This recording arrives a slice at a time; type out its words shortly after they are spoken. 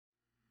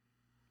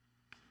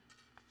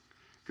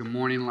Good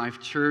morning,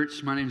 Life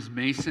Church. My name is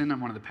Mason. I'm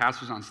one of the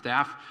pastors on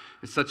staff.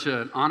 It's such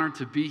an honor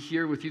to be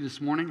here with you this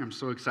morning. I'm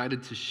so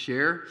excited to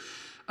share.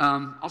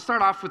 I'll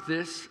start off with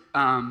this.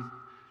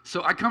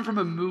 So I come from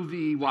a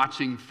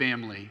movie-watching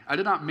family. I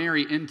did not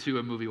marry into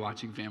a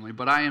movie-watching family,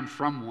 but I am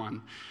from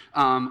one.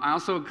 I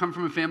also come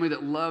from a family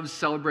that loves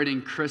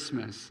celebrating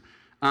Christmas.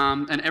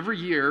 And every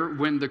year,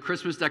 when the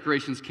Christmas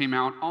decorations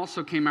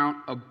also came out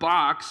a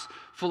box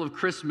full of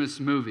Christmas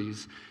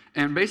movies.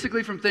 And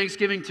basically from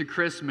Thanksgiving to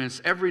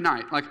Christmas, every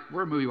night, like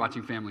we're a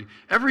movie-watching family,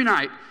 every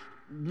night,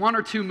 one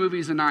or two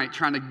movies a night,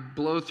 trying to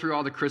blow through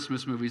all the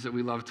Christmas movies that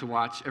we love to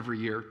watch every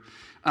year.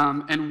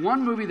 And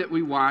one movie that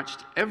we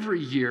watched every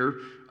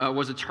year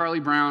was A Charlie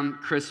Brown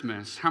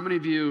Christmas. How many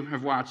of you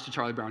have watched A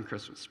Charlie Brown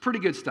Christmas? Pretty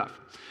good stuff.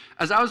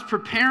 As I was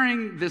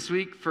preparing this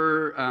week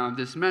for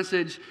this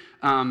message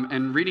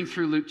and reading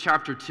through Luke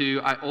chapter 2,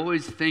 I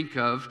always think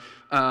of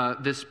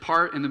this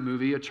part in the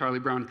movie, A Charlie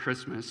Brown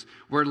Christmas,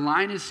 where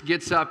Linus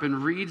gets up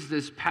and reads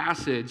this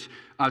passage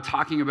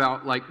talking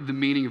about like the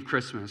meaning of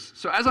Christmas.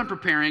 So as I'm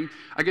preparing,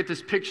 I get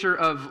this picture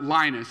of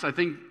Linus. I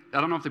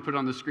don't know if they put it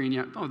on the screen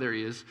yet. Oh, there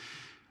he is.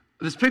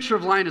 This picture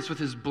of Linus with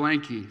his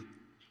blankie.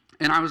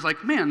 And I was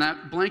like, man,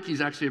 that blankie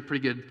is actually a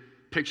pretty good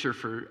picture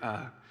for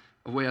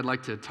a way I'd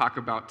like to talk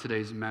about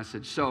today's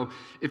message. So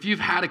if you've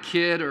had a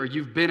kid or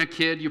you've been a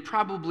kid, you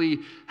probably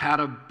had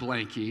a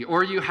blankie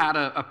or you had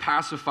a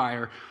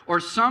pacifier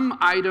or some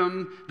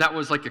item that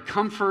was like a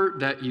comfort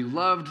that you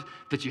loved,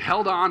 that you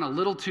held on a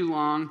little too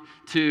long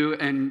to,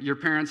 and your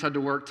parents had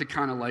to work to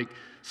kind of like,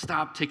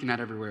 stop taking that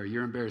everywhere.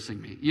 You're embarrassing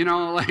me. You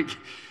know, like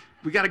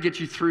we got to get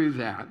you through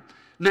that.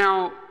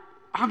 Now,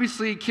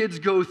 obviously kids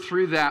go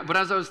through that, but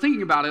as I was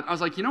thinking about it, I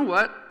was like, you know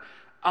what?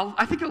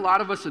 I think a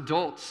lot of us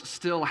adults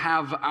still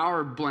have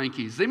our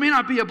blankies. They may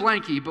not be a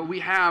blankie, but we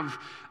have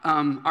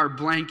our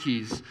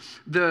blankies.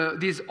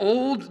 These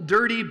old,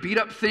 dirty,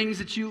 beat-up things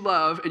that you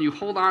love and you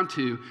hold on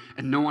to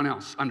and no one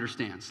else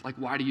understands. Like,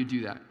 why do you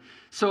do that?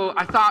 So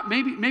I thought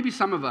maybe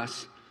some of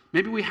us,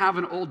 maybe we have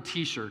an old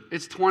t-shirt.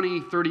 It's 20,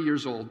 30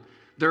 years old.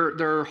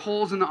 There are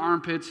holes in the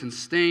armpits and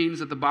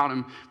stains at the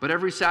bottom, but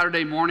every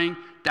Saturday morning,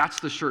 that's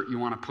the shirt you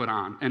want to put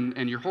on.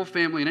 And your whole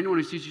family and anyone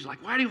who sees you is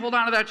like, why do you hold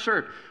on to that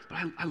shirt? But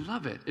I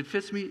love it. It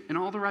fits me in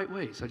all the right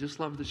ways. I just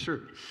love the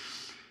shirt.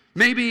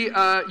 Maybe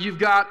you've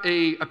got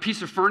a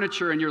piece of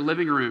furniture in your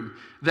living room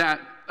that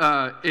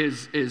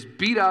is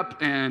beat up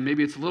and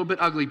maybe it's a little bit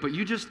ugly, but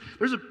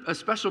there's a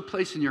special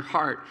place in your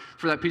heart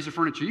for that piece of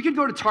furniture. You can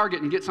go to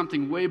Target and get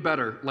something way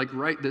better, like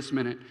right this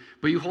minute,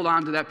 but you hold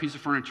on to that piece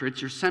of furniture.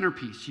 It's your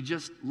centerpiece. You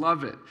just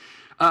love it.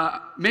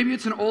 Maybe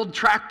it's an old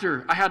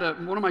tractor. I had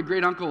one of my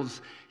great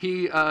uncles.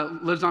 He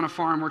lives on a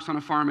farm, works on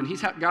a farm, and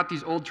he's got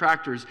these old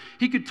tractors.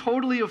 He could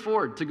totally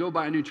afford to go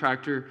buy a new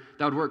tractor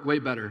that would work way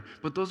better.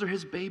 But those are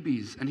his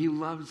babies, and he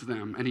loves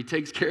them, and he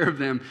takes care of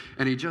them,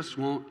 and he just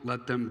won't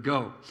let them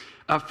go.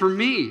 For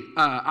me,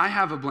 I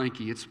have a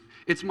blankie.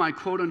 It's my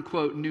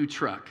quote-unquote new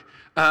truck.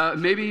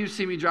 Maybe you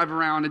see me drive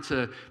around. It's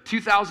a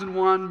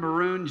 2001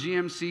 maroon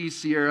GMC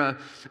Sierra,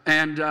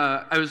 and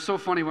it was so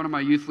funny. One of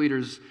my youth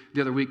leaders the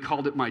other week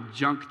called it my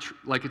junk,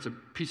 like it's a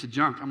piece of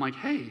junk. I'm like,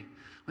 hey,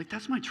 like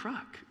that's my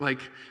truck. Like,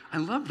 I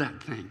love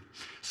that thing.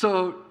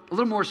 So a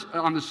little more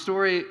on the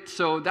story.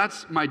 So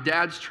that's my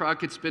dad's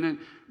truck. It's been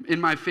in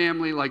my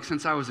family like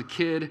since I was a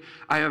kid.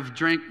 I have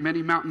drank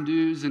many Mountain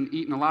Dews and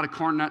eaten a lot of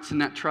corn nuts in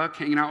that truck,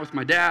 hanging out with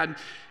my dad.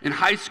 In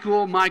high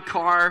school, my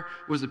car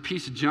was a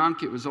piece of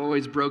junk. It was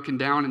always broken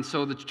down, and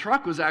so the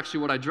truck was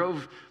actually what I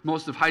drove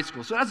most of high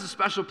school. So that's a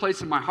special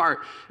place in my heart.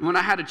 And when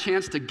I had a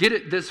chance to get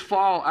it this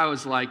fall, I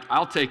was like,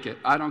 I'll take it.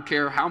 I don't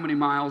care how many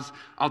miles,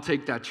 I'll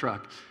take that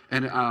truck.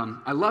 And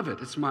I love it.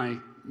 It's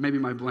maybe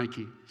my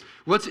blankie.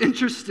 What's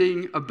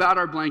interesting about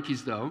our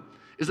blankies, though,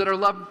 is that our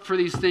love for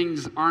these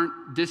things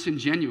aren't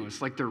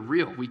disingenuous, like they're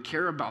real. We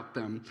care about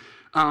them.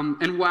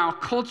 And while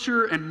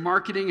culture and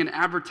marketing and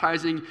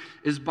advertising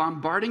is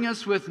bombarding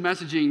us with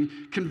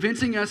messaging,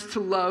 convincing us to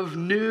love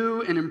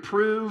new and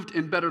improved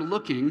and better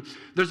looking,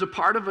 there's a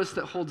part of us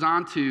that holds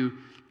on to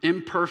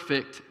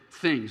imperfect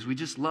things. We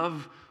just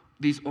love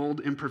these old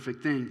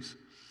imperfect things.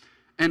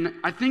 And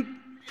I think,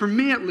 for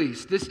me at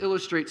least, this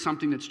illustrates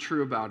something that's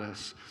true about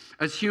us.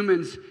 As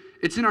humans,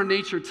 it's in our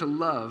nature to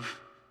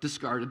love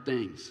discarded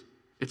things.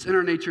 It's in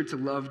our nature to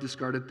love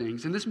discarded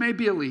things. And this may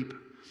be a leap,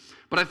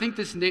 but I think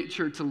this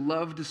nature to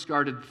love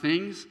discarded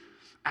things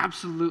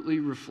absolutely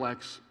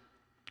reflects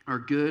our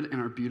good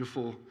and our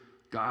beautiful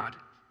God.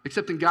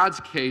 Except in God's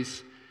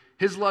case,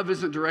 his love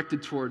isn't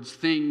directed towards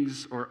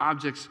things or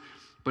objects,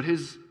 but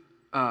his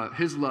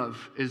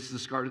love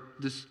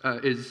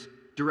is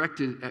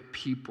directed at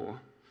people.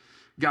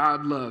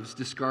 God loves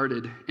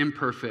discarded,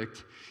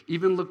 imperfect,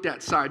 even looked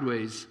at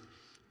sideways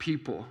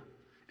people.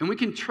 And we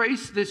can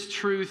trace this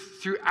truth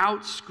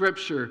throughout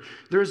Scripture.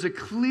 There is a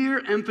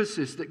clear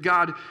emphasis that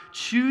God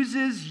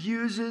chooses,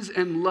 uses,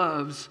 and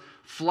loves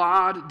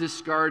flawed,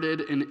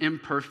 discarded, and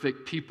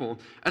imperfect people.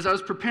 As I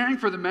was preparing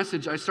for the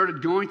message, I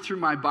started going through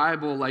my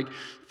Bible, like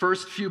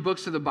first few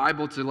books of the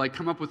Bible, to like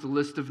come up with a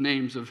list of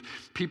names of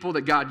people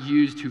that God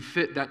used who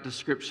fit that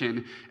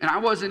description. And I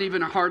wasn't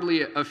even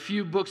hardly a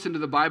few books into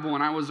the Bible,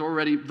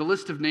 and the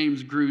list of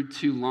names grew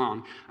too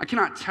long. I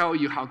cannot tell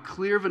you how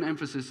clear of an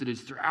emphasis it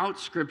is throughout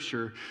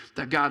Scripture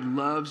that God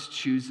loves,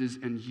 chooses,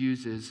 and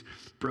uses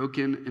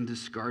broken and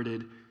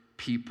discarded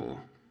people.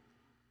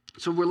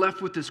 So we're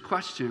left with this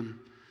question: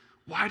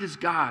 why does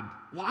God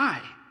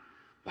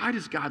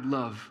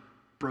love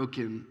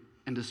broken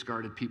and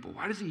discarded people?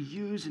 Why does he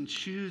use and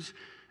choose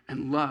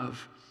and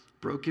love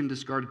broken,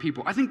 discarded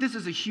people? I think this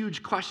is a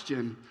huge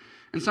question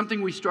and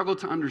something we struggle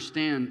to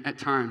understand at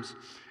times.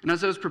 And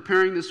as I was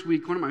preparing this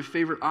week, one of my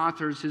favorite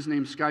authors, his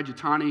name's Skye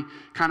Jethani,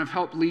 kind of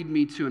helped lead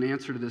me to an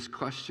answer to this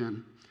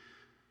question.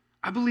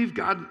 I believe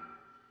God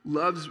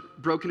loves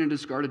broken and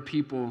discarded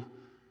people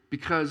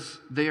because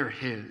they are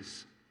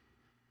his.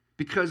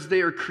 Because they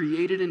are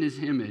created in his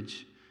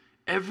image.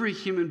 Every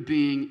human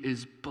being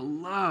is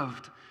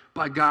beloved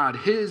by God,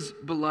 his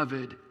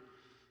beloved.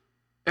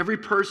 Every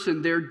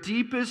person, their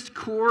deepest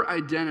core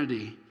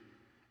identity,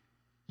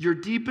 your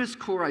deepest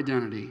core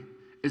identity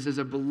is as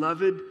a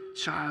beloved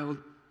child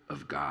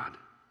of God.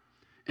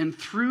 And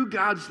through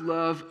God's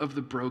love of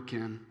the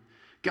broken,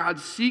 God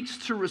seeks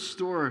to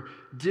restore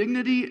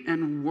dignity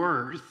and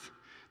worth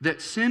that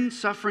sin,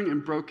 suffering,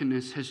 and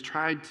brokenness has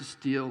tried to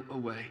steal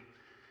away.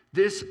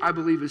 This, I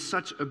believe, is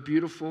such a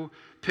beautiful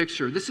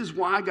picture. This is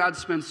why God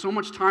spends so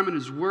much time in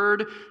his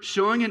word,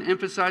 showing and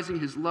emphasizing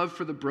his love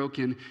for the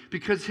broken,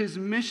 because his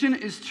mission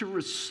is to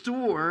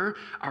restore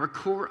our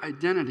core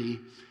identity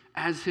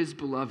as his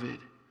beloved.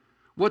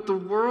 What the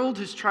world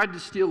has tried to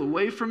steal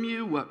away from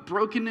you, what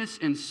brokenness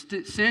and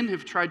sin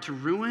have tried to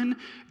ruin,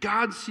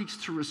 God seeks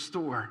to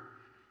restore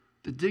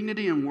the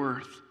dignity and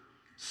worth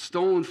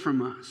stolen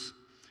from us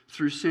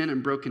through sin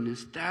and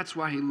brokenness. That's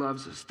why he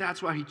loves us.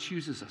 That's why he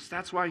chooses us.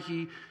 That's why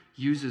he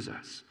uses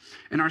us.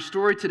 And our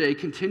story today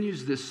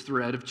continues this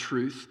thread of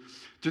truth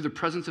through the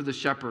presence of the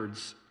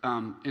shepherds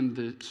in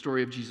the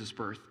story of Jesus'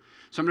 birth.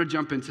 So I'm going to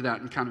jump into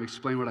that and kind of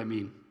explain what I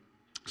mean.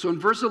 So in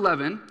verse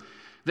 11,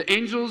 the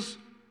angels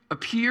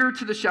appear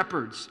to the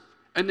shepherds,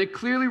 and they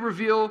clearly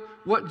reveal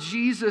what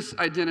Jesus'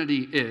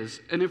 identity is.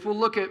 And if we'll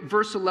look at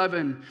verse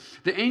 11,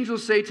 the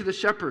angels say to the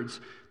shepherds,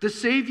 "The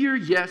Savior,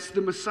 yes,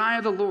 the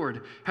Messiah, the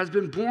Lord, has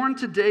been born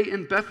today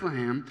in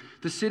Bethlehem,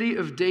 the city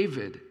of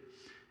David."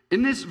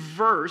 In this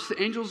verse,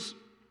 the angels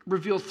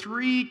reveal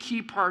three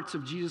key parts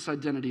of Jesus'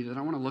 identity that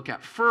I want to look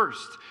at.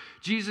 First,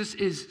 Jesus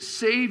is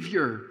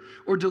Savior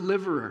or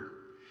deliverer.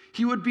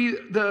 He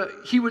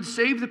would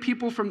save the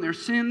people from their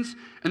sins,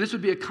 and this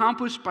would be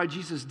accomplished by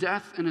Jesus'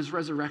 death and his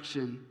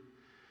resurrection.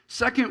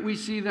 Second, we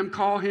see them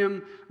call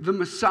him the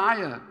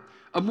Messiah.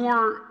 A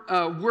more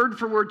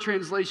word-for-word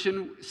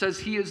translation says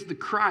he is the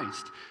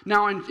Christ.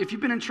 Now, if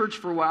you've been in church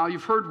for a while,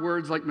 you've heard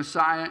words like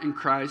Messiah and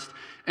Christ,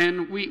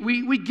 and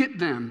we get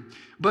them.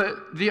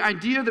 But the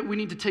idea that we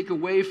need to take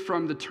away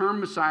from the term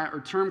Messiah or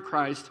term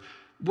Christ,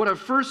 what a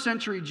first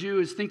century Jew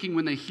is thinking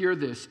when they hear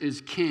this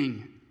is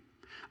king.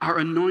 Our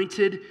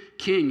anointed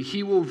king.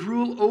 He will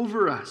rule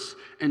over us,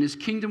 and his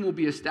kingdom will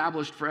be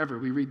established forever.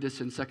 We read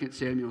this in 2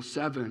 Samuel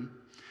 7.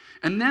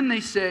 And then they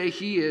say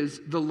he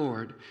is the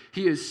Lord.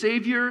 He is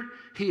Savior,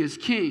 he is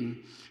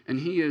King, and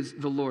he is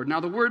the Lord. Now,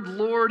 the word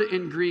Lord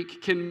in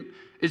Greek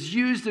is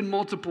used in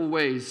multiple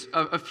ways.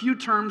 A few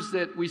terms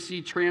that we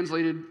see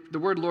translated, the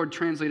word Lord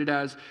translated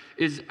as,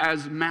 is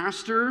as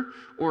master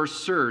or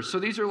sir. So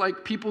these are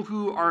like people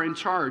who are in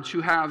charge,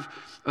 who have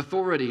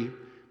authority.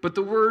 But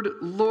the word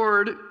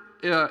Lord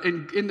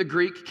in the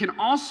Greek can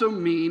also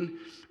mean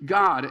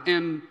God.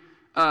 And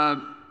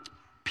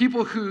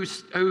people who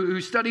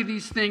study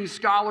these things,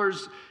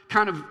 scholars,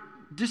 kind of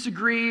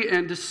disagree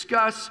and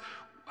discuss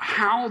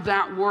how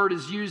that word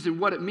is used and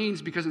what it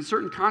means, because in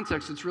certain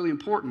contexts it's really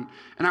important.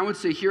 And I would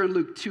say here in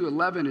Luke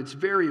 2:11 it's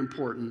very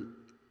important.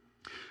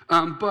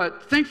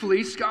 But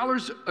thankfully,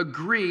 scholars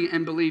agree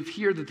and believe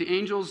here that the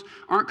angels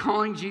aren't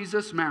calling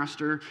Jesus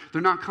master.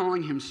 They're not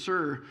calling him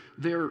sir.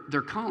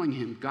 They're calling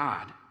him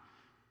God,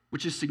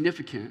 which is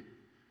significant.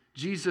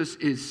 Jesus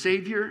is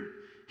Savior,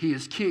 he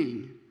is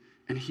King,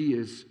 and he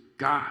is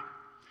God.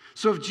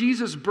 So if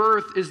Jesus'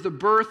 birth is the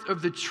birth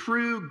of the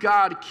true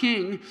God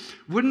King,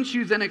 wouldn't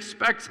you then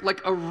expect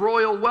like a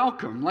royal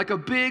welcome, like a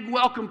big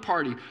welcome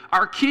party?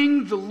 Our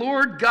King, the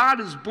Lord God,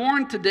 is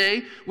born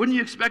today. Wouldn't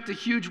you expect a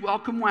huge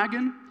welcome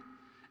wagon?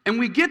 And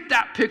we get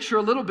that picture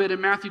a little bit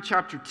in Matthew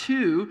chapter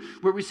 2,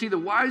 where we see the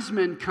wise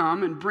men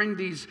come and bring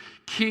these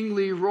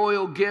kingly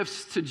royal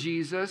gifts to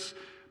Jesus.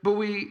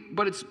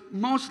 But it's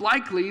most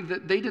likely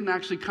that they didn't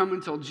actually come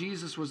until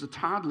Jesus was a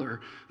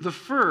toddler. The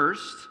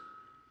first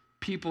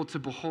people to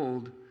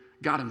behold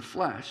God in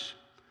flesh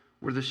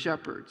were the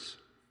shepherds.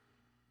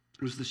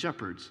 It was the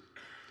shepherds.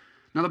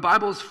 Now, the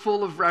Bible is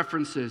full of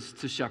references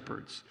to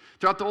shepherds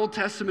throughout the Old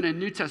Testament and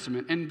New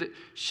Testament. And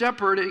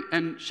shepherds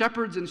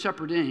and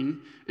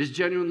shepherding is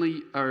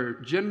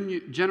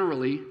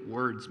generally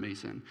words,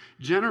 Mason.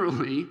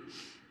 Generally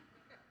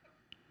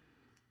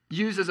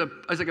used as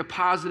like a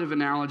positive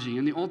analogy.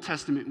 In the Old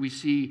Testament, we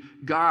see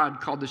God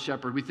called the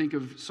shepherd. We think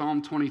of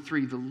Psalm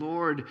 23, the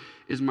Lord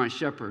is my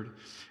shepherd.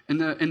 In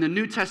the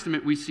New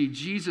Testament, we see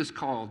Jesus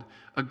called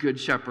a good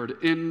shepherd.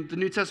 In the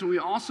New Testament, we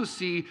also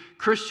see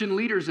Christian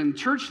leaders and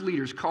church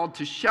leaders called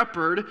to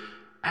shepherd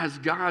as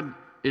God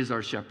is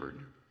our shepherd.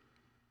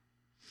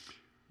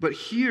 But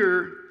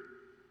here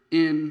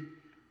in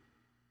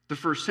the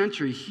first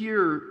century,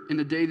 here in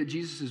the day that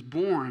Jesus is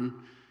born,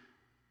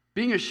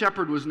 being a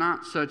shepherd was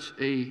not such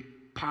a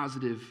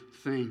positive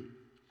thing.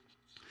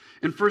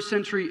 In first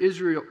century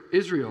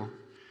Israel,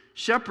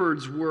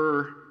 shepherds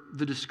were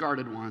the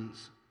discarded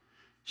ones.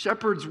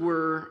 Shepherds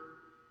were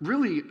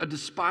really a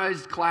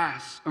despised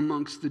class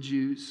amongst the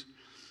Jews.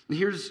 And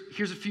here's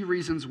a few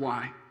reasons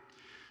why.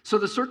 So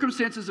the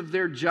circumstances of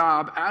their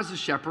job as a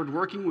shepherd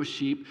working with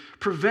sheep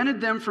prevented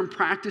them from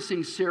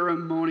practicing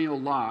ceremonial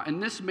law,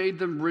 and this made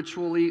them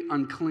ritually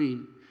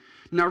unclean.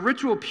 Now,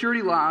 ritual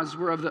purity laws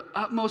were of the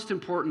utmost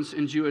importance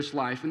in Jewish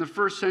life. In the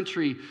first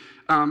century,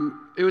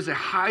 it was a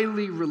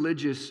highly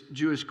religious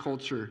Jewish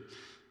culture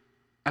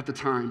at the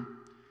time.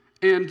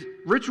 And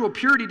ritual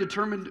purity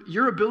determined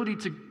your ability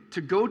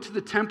to go to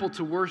the temple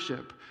to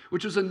worship,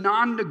 which was a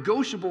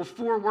non-negotiable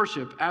for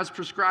worship as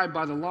prescribed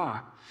by the law.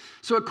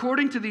 So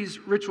according to these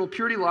ritual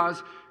purity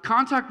laws,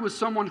 contact with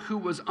someone who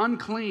was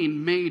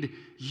unclean made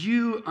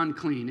you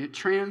unclean. It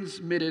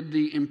transmitted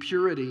the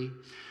impurity.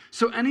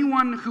 So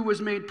anyone who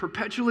was made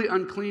perpetually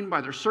unclean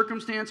by their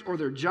circumstance or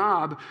their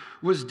job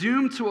was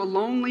doomed to a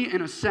lonely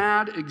and a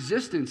sad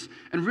existence,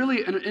 and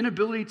really an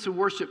inability to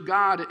worship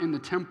God in the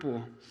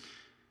temple,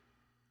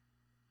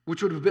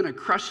 which would have been a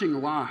crushing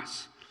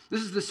loss.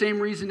 This is the same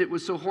reason it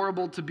was so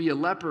horrible to be a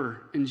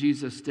leper in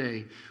Jesus'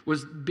 day,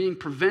 was being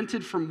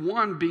prevented from,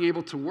 one, being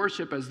able to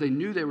worship as they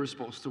knew they were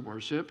supposed to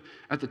worship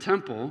at the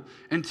temple,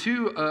 and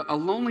two, a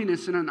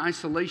loneliness and an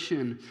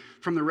isolation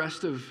from the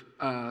rest of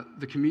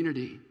the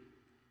community.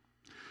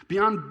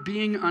 Beyond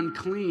being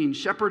unclean,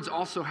 shepherds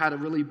also had a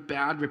really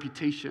bad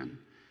reputation.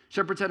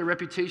 Shepherds had a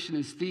reputation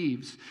as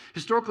thieves.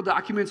 Historical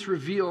documents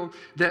reveal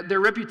that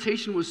their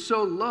reputation was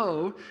so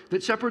low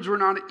that shepherds were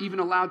not even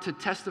allowed to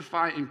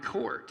testify in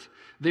court.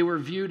 They were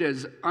viewed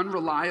as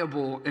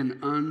unreliable and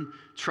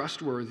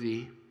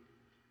untrustworthy.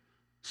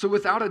 So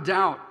without a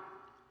doubt,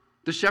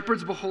 the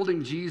shepherds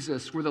beholding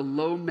Jesus were the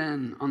low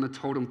men on the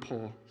totem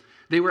pole.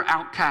 They were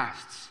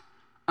outcasts,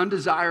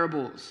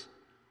 undesirables,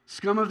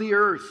 scum of the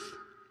earth,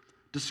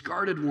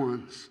 discarded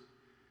ones.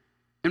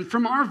 And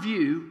from our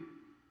view,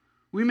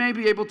 we may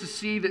be able to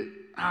see that,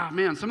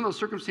 some of those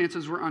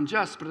circumstances were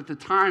unjust, but at the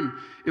time,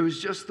 it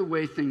was just the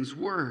way things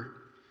were.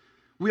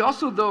 We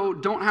also, though,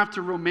 don't have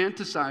to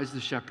romanticize the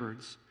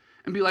shepherds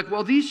and be like,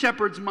 well, these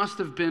shepherds must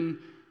have been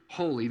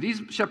holy.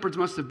 These shepherds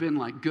must have been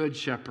like good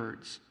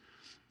shepherds.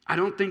 I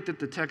don't think that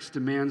the text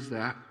demands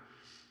that.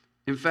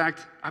 In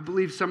fact, I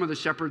believe some of the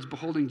shepherds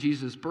beholding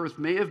Jesus' birth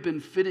may have been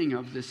fitting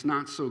of this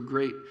not so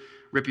great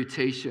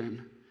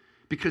reputation,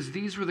 because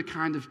these were the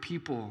kind of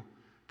people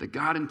that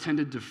God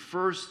intended to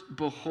first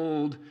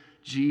behold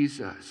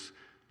Jesus,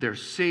 their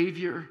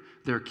Savior,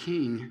 their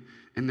King,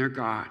 and their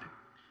God.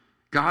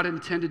 God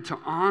intended to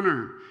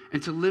honor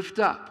and to lift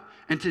up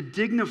and to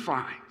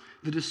dignify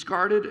the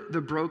discarded,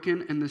 the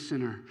broken, and the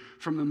sinner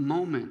from the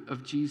moment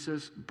of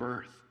Jesus'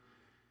 birth.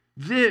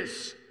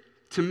 This,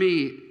 to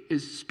me,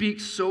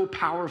 speaks so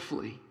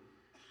powerfully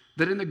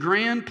that in the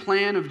grand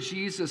plan of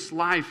Jesus'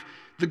 life,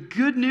 the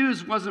good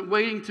news wasn't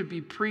waiting to be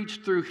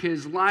preached through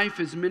his life,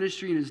 his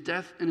ministry, and his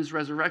death and his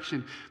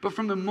resurrection. But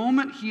from the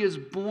moment he is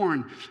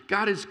born,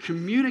 God is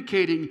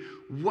communicating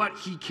what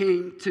he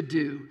came to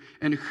do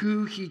and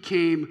who he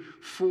came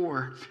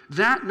for.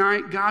 That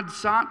night, God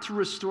sought to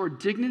restore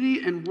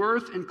dignity and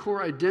worth and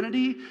core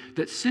identity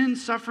that sin,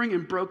 suffering,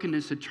 and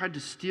brokenness had tried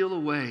to steal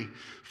away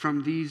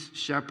from these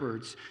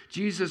shepherds.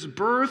 Jesus'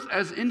 birth,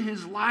 as in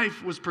his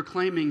life, was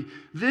proclaiming,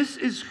 "This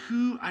is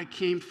who I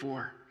came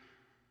for.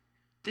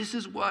 This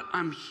is what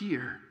I'm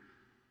here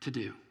to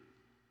do."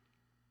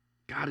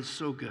 God is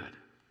so good.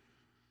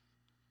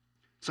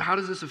 So how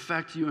does this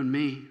affect you and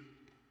me?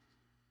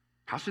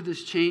 How should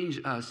this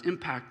change us,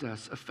 impact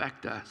us,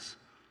 affect us?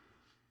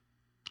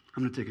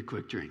 I'm going to take a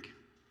quick drink.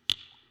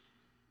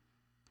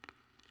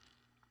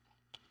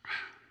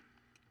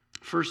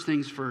 First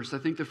things first. I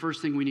think the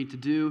first thing we need to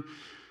do,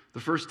 the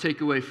first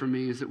takeaway for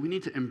me, is that we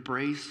need to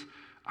embrace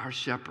our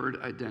shepherd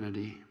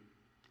identity.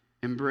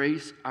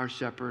 Embrace our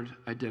shepherd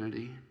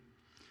identity.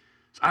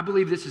 So I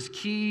believe this is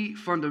key,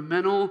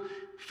 fundamental,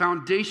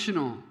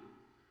 foundational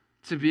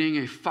to being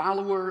a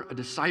follower, a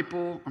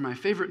disciple, or my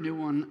favorite new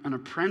one, an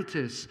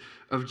apprentice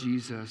of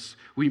Jesus.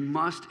 We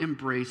must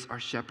embrace our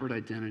shepherd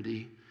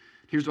identity.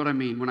 Here's what I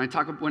mean. When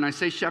I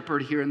say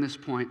shepherd here in this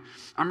point,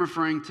 I'm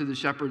referring to the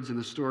shepherds in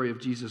the story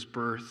of Jesus'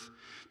 birth,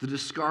 the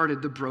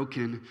discarded, the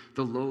broken,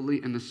 the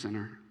lowly, and the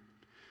sinner.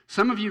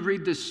 Some of you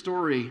read this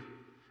story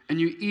and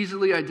you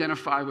easily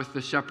identify with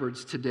the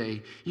shepherds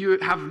today. You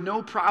have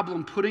no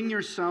problem putting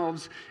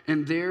yourselves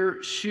in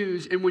their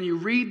shoes. And when you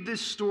read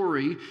this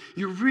story,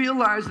 you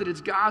realize that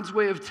it's God's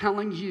way of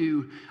telling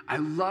you, I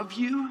love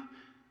you,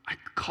 I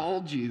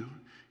called you,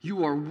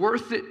 You are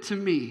worth it to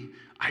me.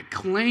 I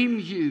claim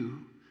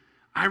you.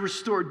 I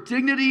restore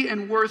dignity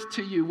and worth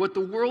to you. What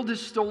the world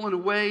has stolen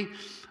away,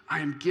 I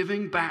am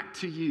giving back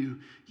to you.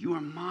 You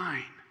are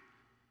mine.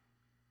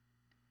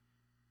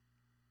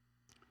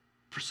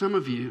 For some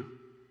of you,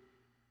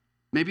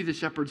 maybe the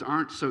shepherds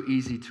aren't so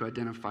easy to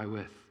identify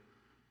with.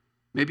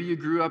 Maybe you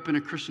grew up in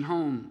a Christian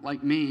home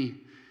like me,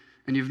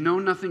 and you've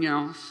known nothing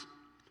else.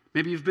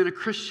 Maybe you've been a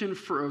Christian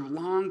for a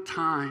long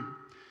time.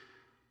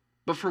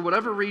 But for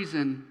whatever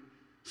reason,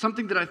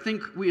 something that I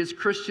think we as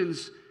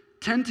Christians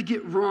tend to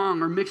get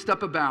wrong or mixed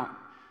up about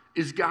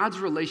is God's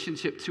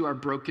relationship to our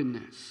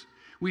brokenness.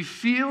 We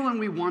feel and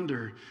we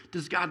wonder,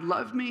 does God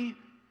love me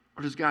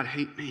or does God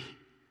hate me?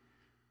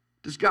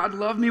 Does God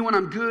love me when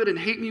I'm good and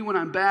hate me when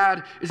I'm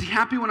bad? Is he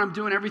happy when I'm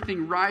doing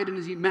everything right? And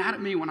is he mad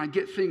at me when I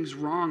get things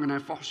wrong and I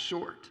fall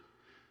short?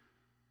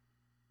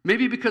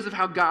 Maybe because of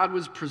how God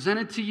was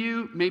presented to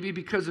you, maybe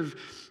because of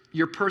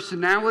your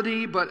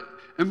personality, but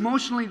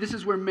emotionally, this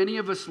is where many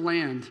of us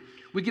land.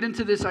 We get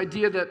into this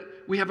idea that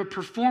we have a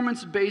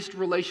performance-based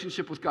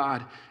relationship with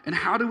God. And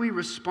how do we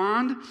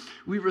respond?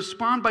 We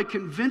respond by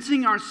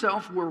convincing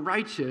ourselves we're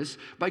righteous,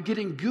 by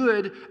getting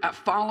good at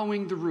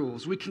following the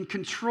rules. We can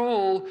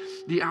control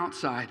the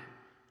outside.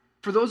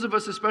 For those of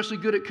us especially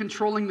good at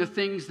controlling the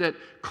things that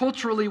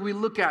culturally we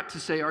look at to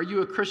say, are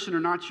you a Christian or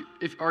not?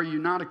 Are you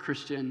not a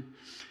Christian?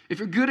 If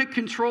you're good at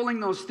controlling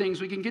those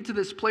things, we can get to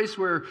this place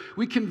where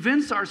we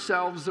convince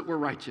ourselves that we're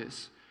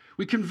righteous.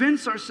 We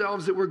convince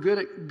ourselves that we're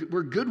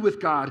good with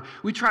God.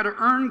 We try to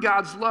earn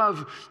God's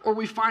love, or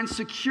we find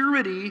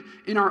security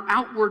in our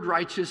outward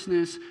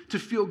righteousness to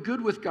feel good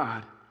with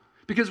God.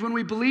 Because when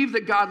we believe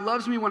that God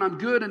loves me when I'm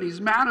good and he's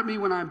mad at me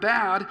when I'm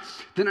bad,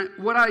 then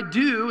what I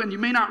do, and you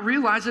may not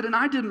realize it, and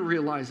I didn't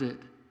realize it,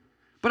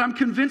 but I'm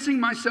convincing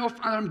myself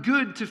that I'm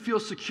good to feel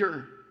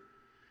secure.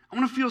 I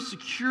want to feel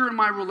secure in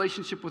my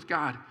relationship with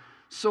God.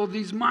 So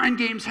these mind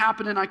games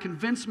happen and I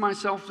convince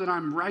myself that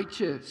I'm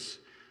righteous.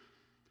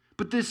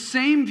 But this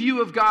same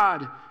view of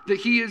God, that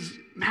he is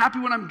happy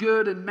when I'm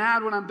good and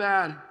mad when I'm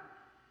bad,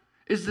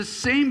 is the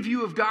same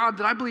view of God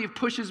that I believe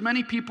pushes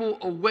many people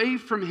away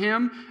from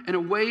him and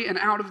away and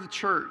out of the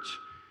church.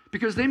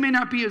 Because they may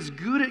not be as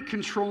good at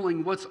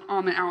controlling what's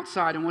on the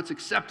outside and what's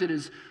accepted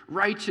as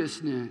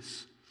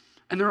righteousness.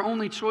 And their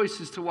only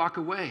choice is to walk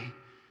away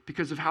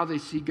because of how they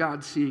see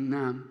God seeing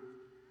them.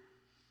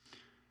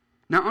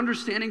 Now,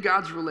 understanding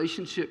God's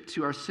relationship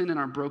to our sin and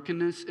our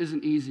brokenness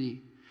isn't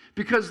easy.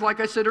 Because, like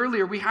I said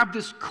earlier, we have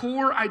this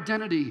core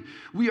identity.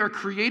 We are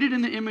created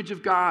in the image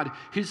of God,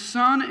 his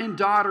son and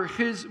daughter,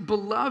 his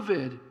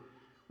beloved.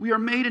 We are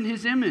made in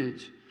his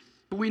image.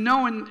 But we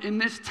know in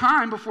this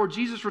time before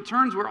Jesus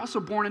returns, we're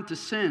also born into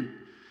sin.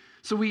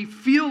 So we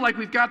feel like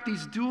we've got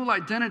these dual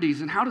identities.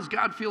 And how does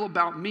God feel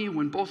about me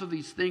when both of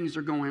these things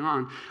are going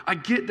on? I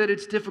get that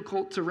it's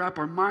difficult to wrap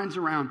our minds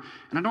around.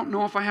 And I don't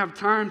know if I have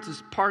time to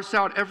parse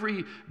out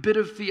every bit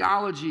of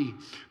theology.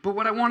 But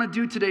what I want to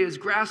do today is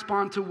grasp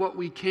onto what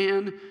we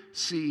can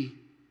see.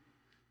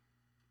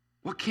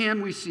 What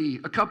can we see?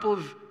 A couple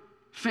of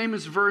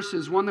famous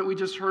verses. One that we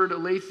just heard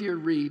Alethea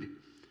read.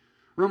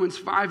 Romans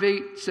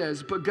 5:8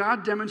 says, but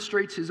God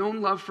demonstrates his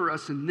own love for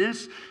us in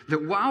this,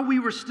 that while we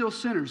were still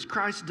sinners,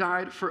 Christ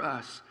died for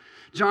us.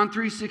 John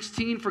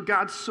 3:16, for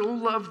God so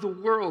loved the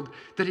world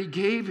that he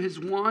gave his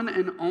one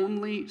and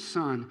only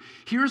son.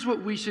 Here's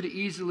what we should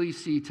easily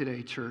see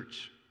today,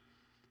 church.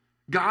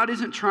 God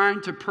isn't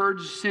trying to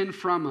purge sin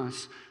from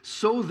us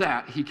so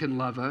that he can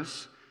love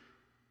us.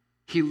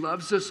 He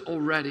loves us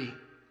already.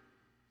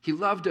 He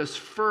loved us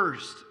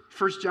first.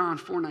 1 John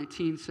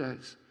 4:19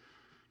 says,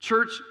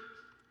 church,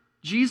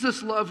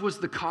 Jesus' love was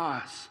the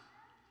cause,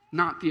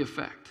 not the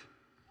effect.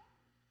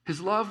 His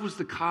love was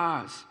the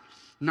cause,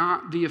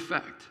 not the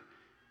effect.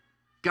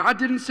 God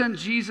didn't send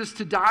Jesus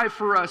to die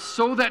for us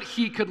so that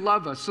he could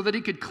love us, so that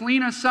he could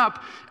clean us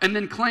up and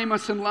then claim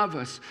us and love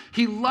us.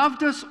 He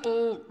loved us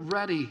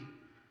already.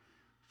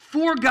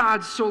 For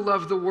God so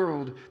loved the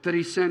world that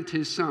he sent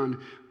his son.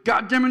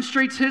 God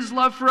demonstrates his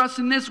love for us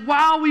in this: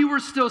 while we were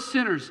still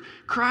sinners,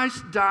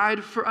 Christ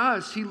died for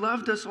us. He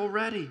loved us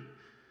already.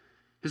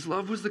 His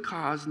love was the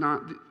cause,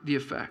 not the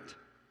effect.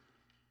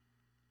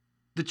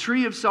 The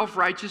tree of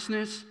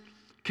self-righteousness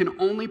can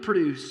only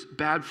produce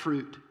bad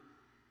fruit.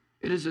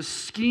 It is a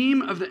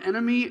scheme of the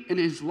enemy and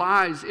his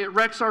lies. It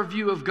wrecks our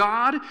view of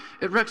God,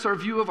 it wrecks our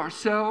view of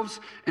ourselves,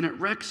 and it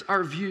wrecks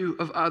our view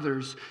of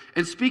others.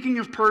 And speaking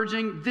of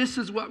purging, this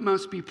is what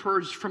must be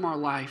purged from our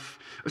life: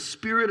 a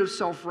spirit of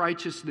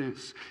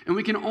self-righteousness. And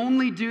we can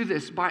only do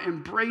this by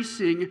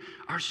embracing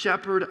our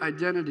shepherd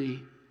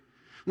identity.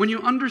 When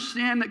you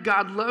understand that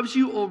God loves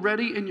you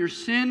already in your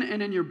sin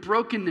and in your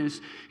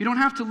brokenness, you don't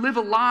have to live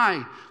a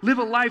lie, live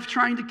a life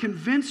trying to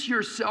convince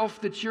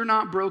yourself that you're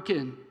not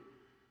broken.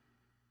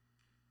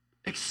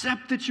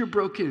 Accept that you're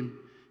broken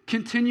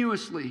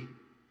continuously.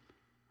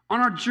 On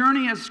our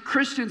journey as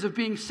Christians of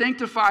being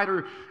sanctified,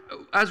 or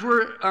as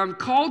we're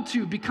called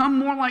to become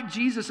more like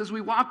Jesus as we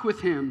walk with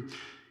him,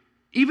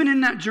 even in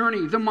that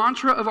journey, the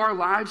mantra of our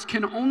lives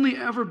can only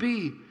ever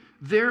be,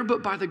 there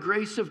but by the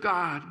grace of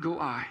God go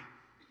I.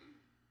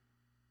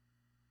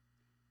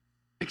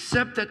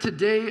 Accept that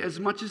today, as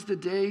much as the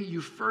day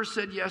you first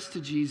said yes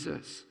to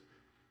Jesus,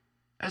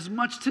 as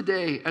much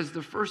today as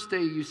the first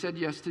day you said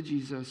yes to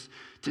Jesus,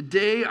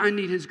 today I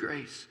need his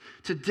grace.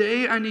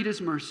 Today I need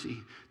his mercy.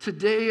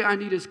 Today I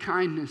need his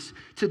kindness.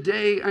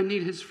 Today I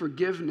need his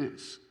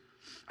forgiveness.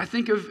 I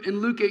think of in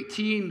Luke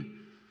 18,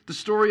 the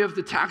story of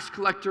the tax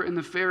collector and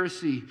the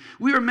Pharisee.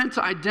 We are meant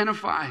to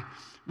identify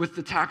with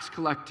the tax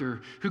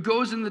collector who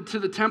goes to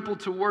the temple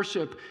to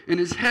worship, and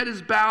his head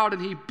is bowed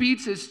and he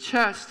beats his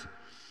chest.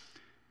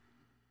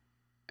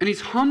 And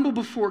he's humble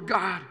before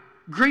God,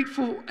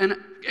 grateful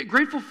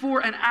for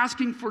and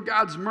asking for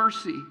God's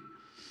mercy.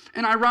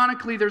 And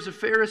ironically, there's a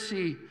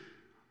Pharisee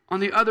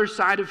on the other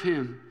side of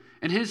him.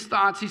 And his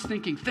thoughts, he's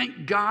thinking,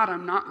 thank God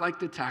I'm not like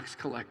the tax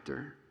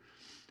collector.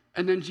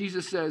 And then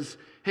Jesus says,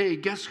 hey,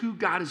 guess who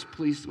God is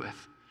pleased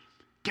with?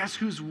 Guess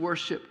whose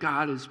worship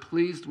God is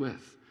pleased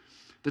with?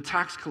 The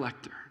tax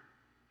collector,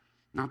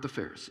 not the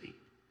Pharisee.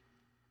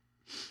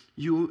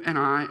 You and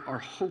I are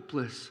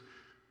hopeless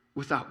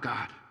without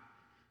God.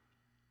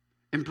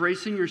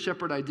 Embracing your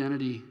shepherd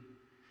identity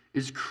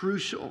is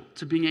crucial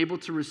to being able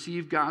to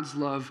receive God's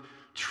love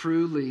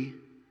truly.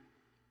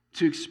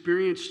 To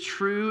experience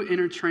true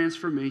inner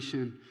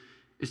transformation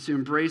is to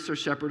embrace our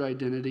shepherd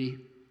identity,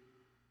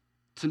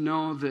 to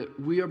know that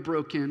we are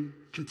broken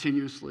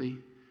continuously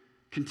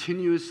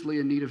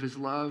in need of his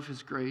love,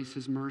 his grace,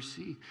 his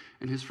mercy,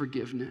 and his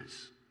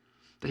forgiveness.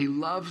 That he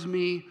loves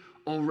me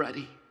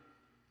already.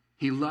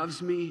 He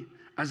loves me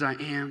as I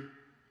am.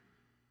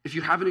 If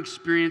you haven't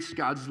experienced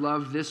God's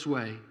love this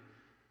way,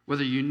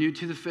 whether you're new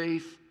to the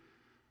faith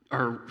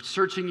or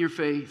searching your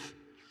faith,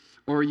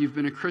 or you've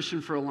been a Christian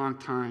for a long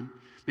time,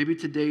 maybe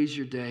today's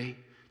your day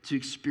to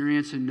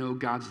experience and know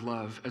God's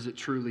love as it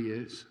truly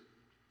is.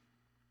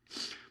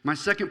 My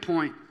second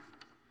point,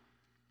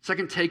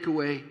 second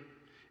takeaway,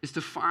 is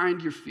to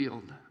find your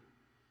field.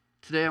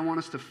 Today I want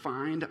us to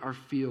find our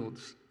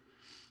fields.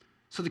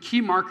 So the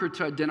key marker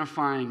to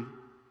identifying,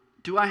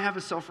 do I have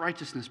a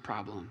self-righteousness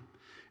problem,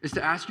 is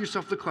to ask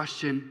yourself the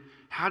question,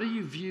 how do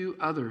you view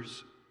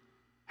others?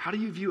 How do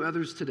you view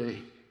others today?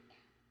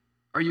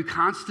 Are you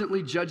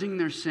constantly judging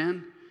their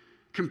sin,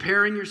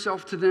 comparing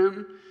yourself to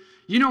them?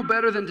 You know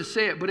better than to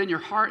say it, but in your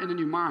heart and in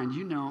your mind,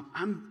 you know,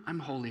 I'm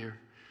holier.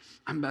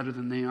 I'm better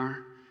than they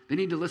are. They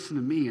need to listen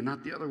to me and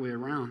not the other way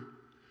around.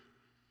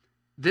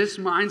 This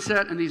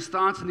mindset and these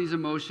thoughts and these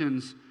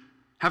emotions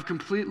have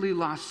completely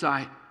lost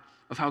sight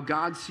of how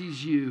God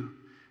sees you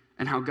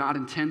and how God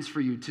intends for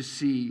you to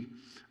see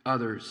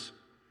others.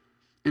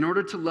 In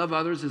order to love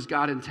others as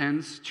God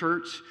intends,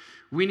 church,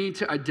 we need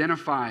to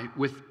identify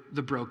with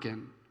the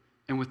broken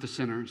and with the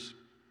sinners.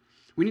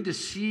 We need to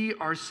see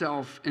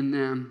ourselves in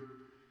them.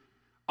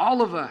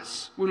 All of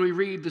us, when we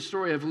read the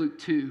story of Luke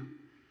 2,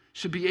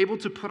 should be able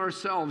to put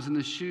ourselves in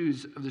the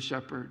shoes of the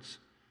shepherds.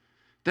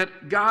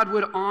 That God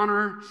would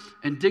honor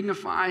and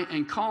dignify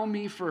and call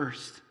me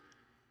first.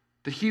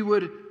 That he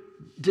would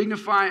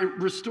dignify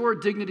and restore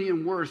dignity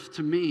and worth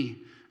to me,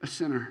 a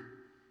sinner.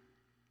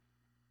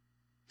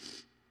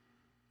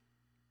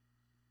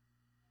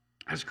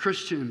 As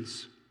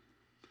Christians,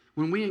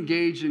 when we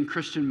engage in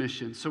Christian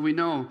mission, so we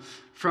know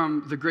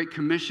from the Great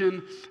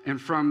Commission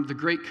and from the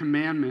Great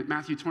Commandment,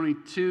 Matthew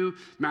 22,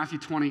 Matthew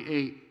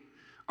 28,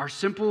 our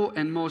simple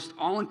and most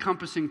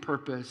all-encompassing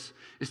purpose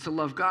is to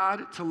love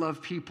God, to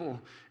love people,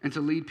 and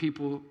to lead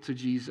people to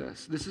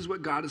Jesus. This is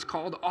what God has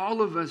called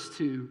all of us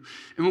to.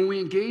 And when we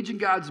engage in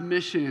God's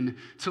mission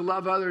to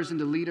love others and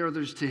to lead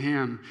others to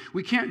him,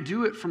 we can't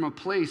do it from a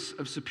place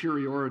of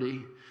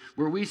superiority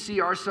where we see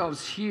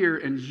ourselves here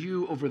and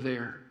you over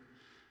there.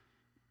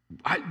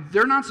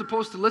 They're not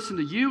supposed to listen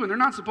to you, and they're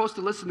not supposed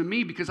to listen to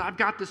me because I've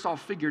got this all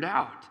figured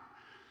out.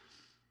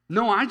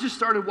 No, I just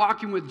started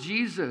walking with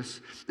Jesus,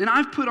 and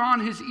I've put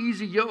on his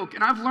easy yoke,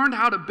 and I've learned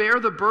how to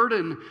bear the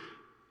burden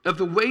of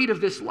the weight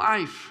of this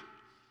life.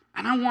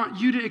 And I want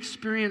you to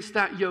experience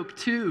that yoke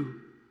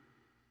too.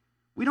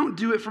 We don't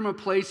do it from a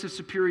place of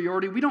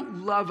superiority. We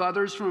don't love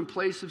others from a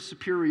place of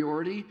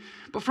superiority,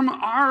 but from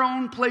our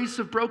own place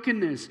of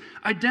brokenness,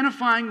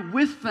 identifying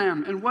with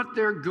them and what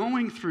they're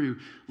going through,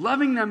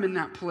 loving them in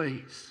that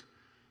place.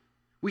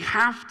 We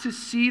have to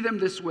see them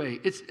this way.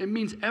 It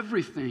means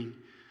everything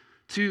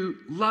to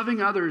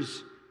loving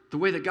others the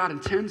way that God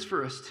intends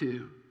for us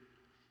to.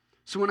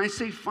 So when I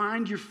say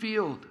find your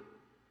field,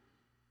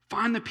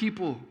 find the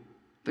people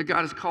that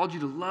God has called you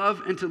to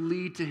love and to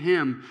lead to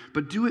him,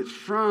 but do it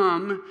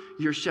from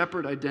your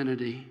shepherd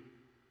identity,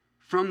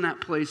 from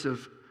that place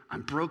of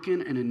I'm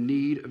broken and in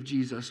need of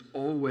Jesus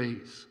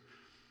always.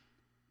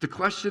 The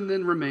question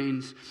then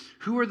remains,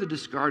 who are the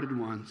discarded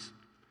ones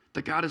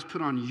that God has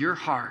put on your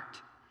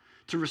heart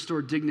to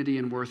restore dignity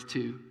and worth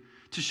to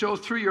show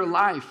through your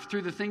life,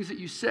 through the things that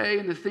you say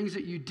and the things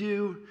that you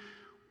do,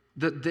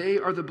 that they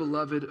are the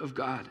beloved of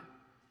God.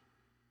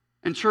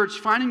 And church,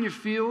 finding your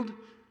field,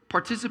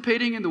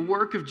 participating in the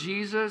work of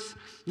Jesus,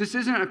 this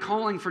isn't a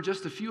calling for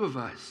just a few of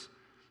us.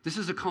 This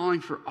is a calling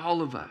for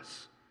all of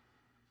us.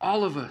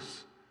 All of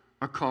us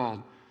are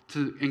called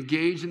to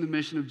engage in the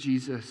mission of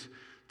Jesus,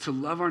 to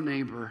love our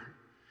neighbor,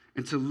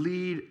 and to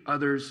lead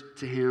others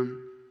to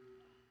him.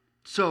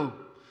 So,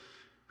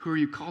 who are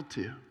you called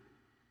to?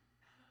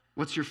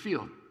 What's your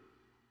field?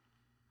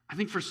 I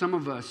think for some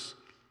of us,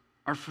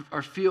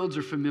 our fields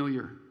are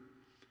familiar.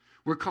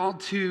 We're called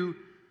to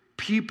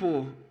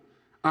people,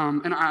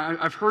 and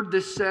I've heard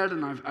this said,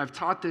 and I've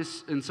taught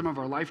this in some of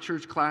our Life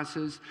Church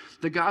classes,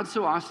 that God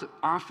so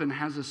often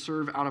has us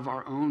serve out of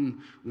our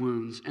own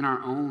wounds and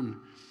our own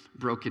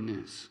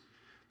brokenness.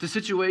 The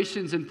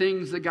situations and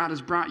things that God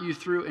has brought you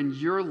through in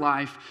your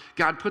life,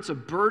 God puts a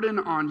burden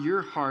on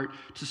your heart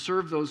to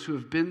serve those who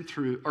have been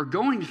through or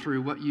going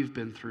through what you've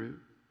been through.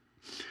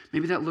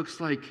 Maybe that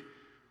looks like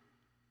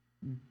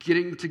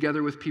getting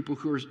together with people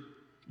who are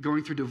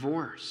going through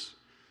divorce,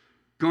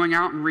 going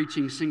out and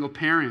reaching single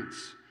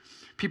parents,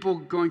 people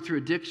going through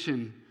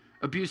addiction,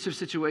 abusive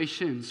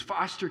situations,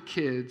 foster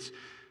kids,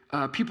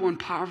 people in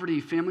poverty,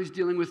 families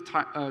dealing with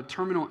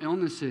terminal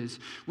illnesses.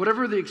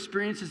 Whatever the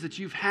experiences that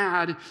you've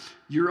had,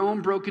 your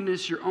own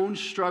brokenness, your own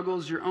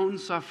struggles, your own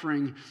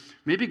suffering,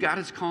 maybe God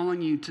is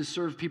calling you to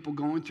serve people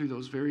going through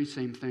those very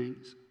same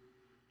things.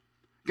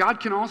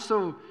 God can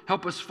also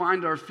help us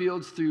find our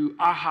fields through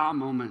aha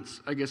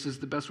moments, I guess is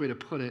the best way to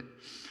put it,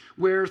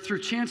 where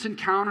through chance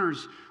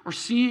encounters or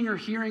seeing or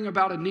hearing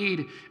about a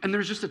need, and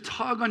there's just a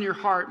tug on your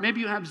heart. Maybe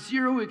you have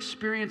zero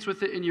experience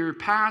with it in your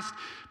past,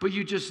 but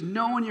you just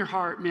know in your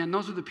heart, man,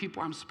 those are the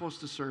people I'm supposed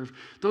to serve.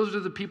 Those are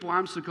the people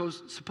I'm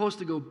supposed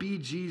to go be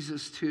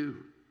Jesus to.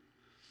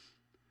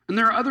 And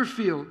there are other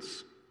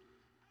fields.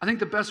 I think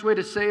the best way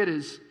to say it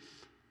is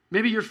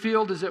maybe your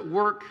field is at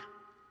work,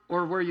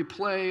 or where you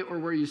play, or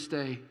where you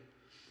stay.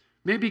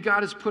 Maybe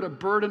God has put a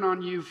burden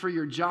on you for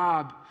your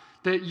job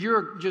that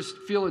you just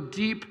feel a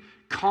deep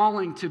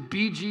calling to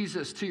be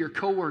Jesus to your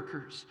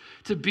coworkers,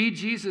 to be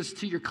Jesus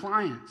to your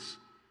clients.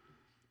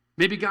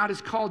 Maybe God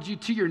has called you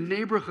to your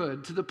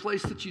neighborhood, to the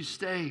place that you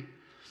stay,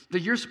 that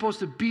you're supposed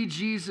to be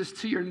Jesus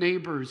to your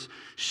neighbors,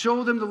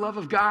 show them the love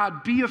of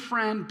God, be a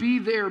friend, be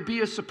there,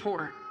 be a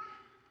support.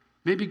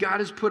 Maybe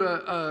God has put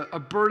a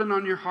burden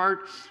on your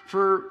heart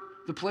for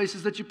the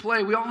places that you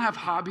play. We all have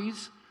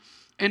hobbies,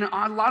 and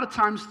a lot of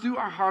times through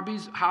our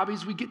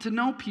hobbies, we get to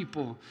know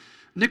people.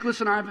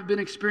 Nicholas and I have been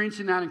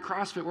experiencing that in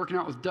CrossFit, working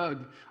out with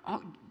Doug.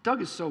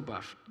 Doug is so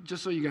buff,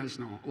 just so you guys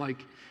know.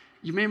 Like,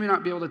 you may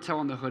not be able to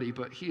tell in the hoodie,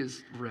 but he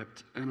is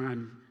ripped, and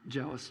I'm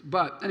jealous.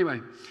 But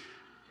anyway,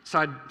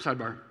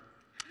 sidebar.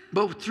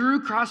 But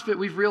through CrossFit,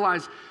 we've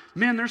realized,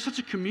 man, there's such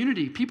a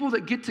community, people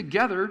that get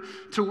together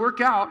to work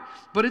out,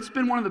 but it's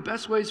been one of the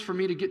best ways for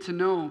me to get to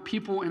know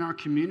people in our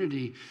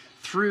community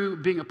through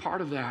being a part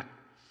of that.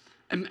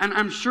 And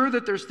I'm sure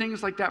that there's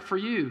things like that for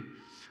you.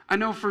 I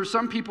know for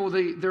some people,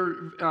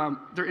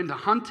 they're into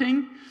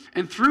hunting,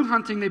 and through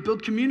hunting, they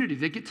build community.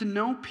 They get to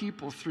know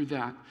people through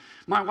that.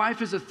 My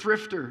wife is a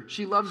thrifter.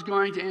 She loves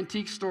going to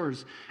antique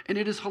stores, and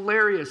it is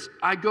hilarious.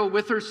 I go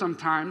with her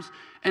sometimes,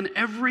 and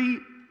every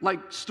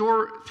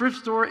thrift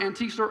store,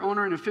 antique store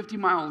owner in a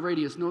 50-mile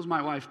radius knows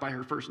my wife by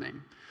her first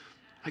name.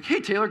 Like, hey,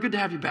 Taylor, good to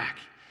have you back.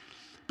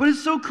 But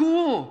it's so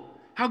cool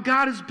how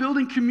God is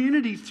building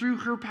community through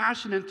her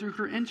passion and through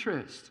her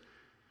interest.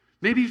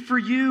 Maybe for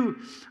you,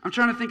 I'm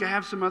trying to think, I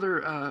have some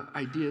other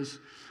ideas.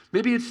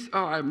 Maybe it's,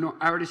 I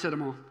already said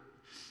them all.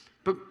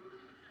 But,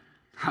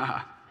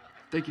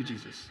 thank you,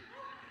 Jesus.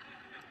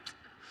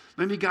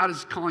 Maybe God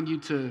is calling you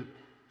to,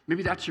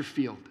 maybe that's your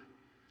field,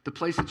 the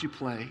place that you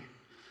play.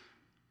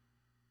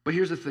 But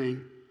here's the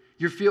thing,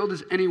 your field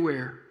is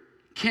anywhere,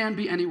 can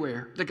be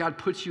anywhere that God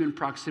puts you in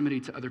proximity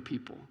to other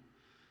people.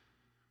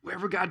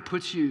 Wherever God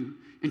puts you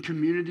in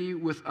community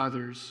with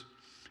others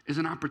is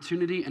an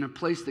opportunity and a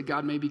place that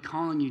God may be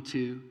calling you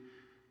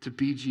to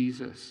be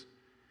Jesus.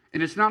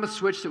 And it's not a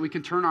switch that we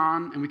can turn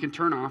on and we can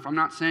turn off. I'm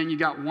not saying you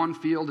got one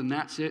field and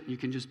that's it, and you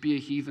can just be a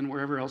heathen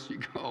wherever else you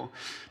go.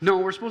 No,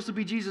 we're supposed to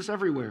be Jesus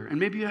everywhere, and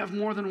maybe you have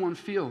more than one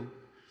field.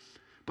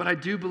 But I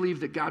do believe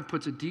that God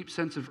puts a deep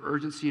sense of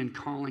urgency and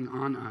calling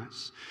on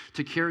us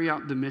to carry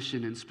out the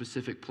mission in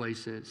specific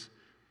places.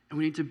 And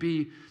we need to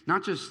be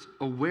not just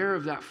aware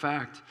of that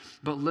fact,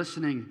 but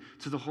listening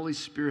to the Holy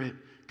Spirit.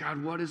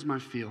 God, what is my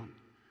field?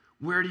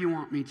 Where do you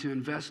want me to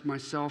invest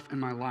myself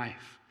and my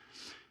life?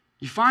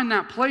 You find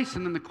that place,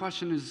 and then the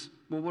question is,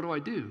 well, what do I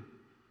do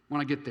when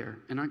I get there?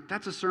 And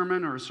that's a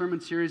sermon or a sermon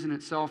series in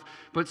itself.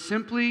 But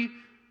simply,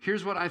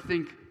 here's what I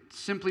think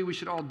simply we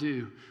should all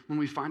do when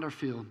we find our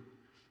field.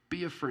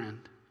 Be a friend.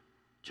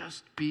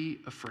 Just be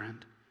a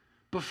friend.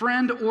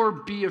 Befriend or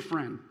be a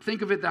friend.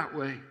 Think of it that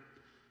way.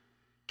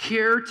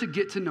 Care to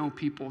get to know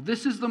people.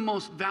 This is the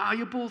most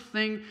valuable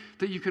thing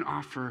that you can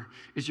offer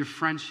is your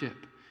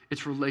friendship.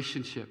 It's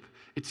relationship.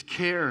 It's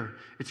care.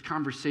 It's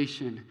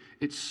conversation.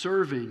 It's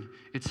serving.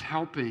 It's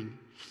helping.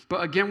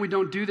 But again, we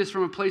don't do this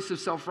from a place of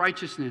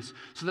self-righteousness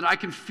so that I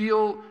can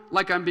feel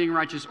like I'm being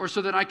righteous or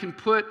so that I can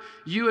put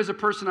you as a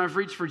person I've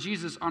reached for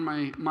Jesus on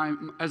my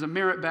as a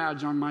merit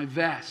badge on my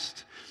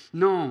vest.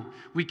 No,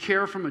 we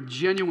care from a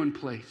genuine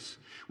place.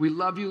 We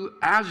love you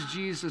as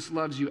Jesus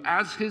loves you,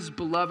 as his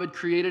beloved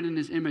created in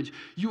his image.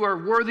 You are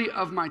worthy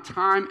of my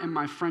time and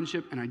my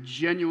friendship, and I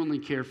genuinely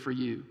care for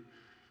you.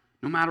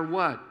 No matter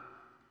what,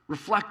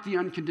 reflect the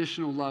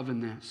unconditional love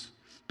in this.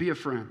 Be a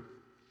friend.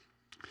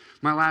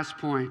 My last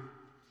point,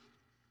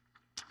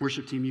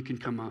 worship team, you can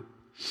come up,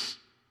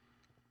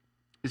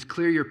 is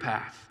clear your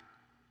path.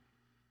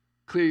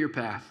 Clear your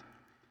path.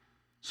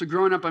 So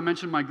growing up, I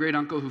mentioned my great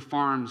uncle who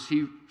farms.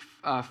 He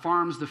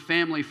farms the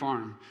family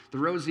farm, the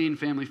Rosine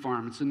family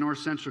farm. It's in north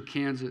central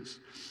Kansas.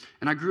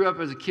 And I grew up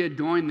as a kid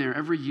going there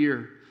every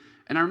year.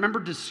 And I remember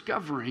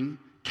discovering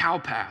cow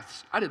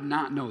paths. I did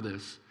not know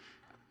this.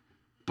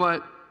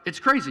 But it's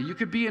crazy. You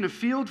could be in a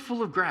field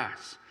full of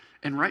grass,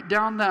 and right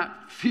down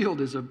that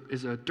field is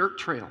a dirt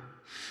trail.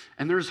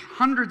 And there's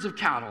hundreds of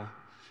cattle,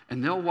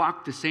 and they'll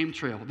walk the same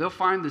trail. They'll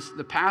find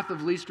the path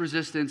of least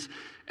resistance,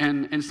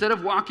 and instead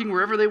of walking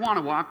wherever they want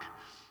to walk,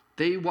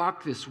 they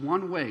walk this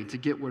one way to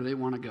get where they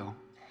want to go.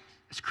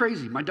 It's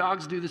crazy. My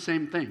dogs do the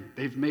same thing.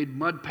 They've made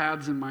mud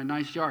paths in my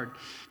nice yard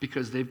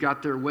because they've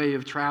got their way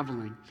of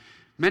traveling.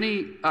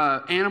 Many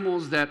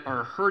animals that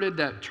are herded,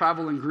 that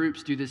travel in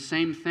groups, do the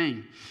same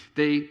thing.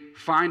 They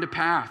find a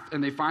path,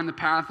 and they find the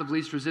path of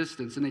least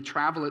resistance, and they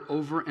travel it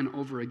over and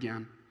over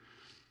again.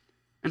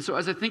 And so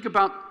as I think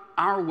about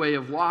our way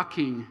of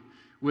walking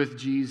with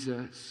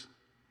Jesus,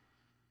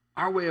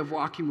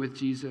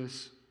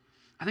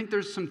 I think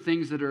there's some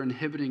things that are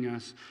inhibiting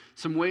us,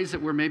 some ways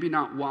that we're maybe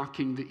not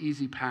walking the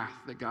easy path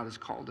that God has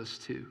called us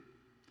to.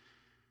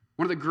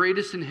 One of the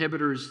greatest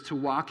inhibitors to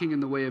walking in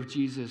the way of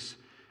Jesus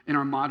in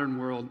our modern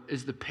world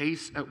is the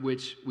pace at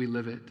which we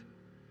live it.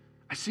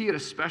 I see it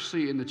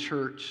especially in the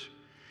church.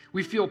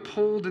 We feel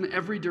pulled in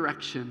every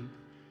direction.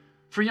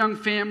 For young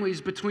families,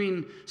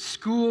 between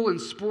school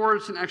and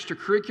sports and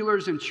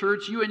extracurriculars and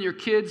church, you and your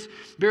kids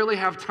barely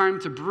have time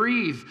to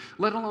breathe,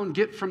 let alone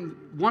get from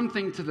one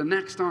thing to the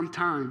next on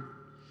time.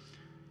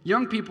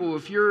 Young people,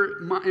 if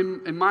you're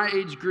in my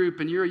age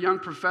group and you're a young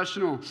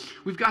professional,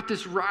 we've got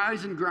this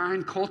rise and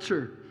grind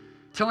culture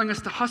telling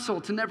us to hustle,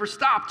 to never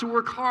stop, to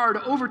work hard,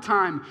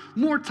 overtime,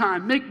 more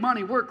time, make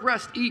money, work,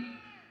 rest, eat,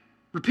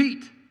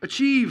 repeat,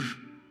 achieve.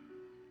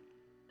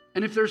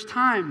 And if there's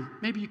time,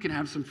 maybe you can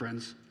have some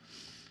friends.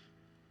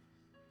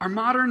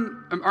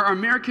 Our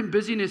American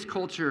busyness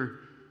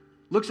culture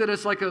looks at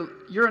us like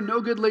you're a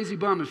no-good lazy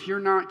bum if you're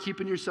not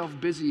keeping yourself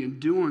busy and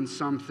doing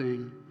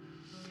something.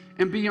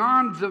 And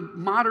beyond the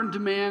modern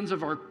demands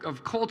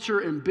of culture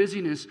and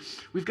busyness,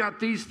 we've got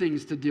these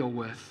things to deal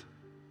with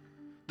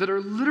that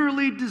are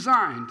literally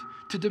designed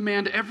to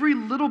demand every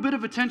little bit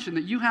of attention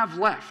that you have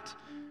left.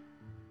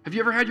 Have you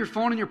ever had your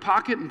phone in your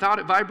pocket and thought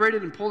it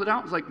vibrated and pulled it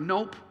out? It's like,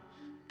 nope,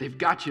 they've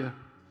got you,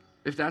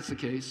 if that's the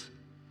case.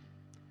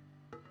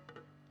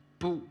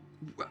 But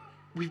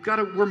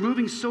we're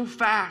moving so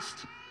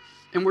fast,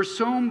 and we're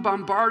so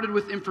bombarded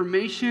with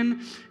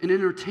information and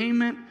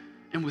entertainment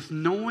and with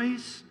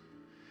noise.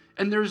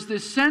 And there's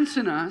this sense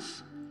in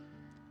us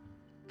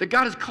that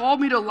God has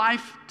called me to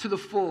life to the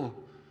full.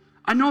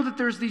 I know that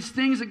there's these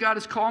things that God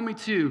has called me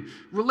to: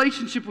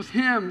 relationship with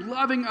Him,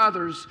 loving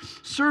others,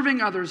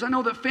 serving others. I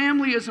know that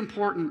family is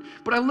important,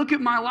 but I look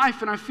at my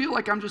life and I feel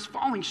like I'm just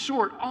falling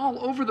short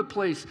all over the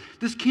place.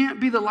 This can't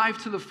be the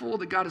life to the full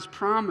that God has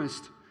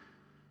promised.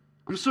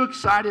 I'm so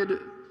excited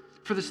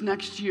for this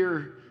next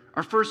year.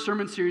 Our first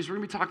sermon series, we're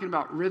going to be talking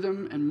about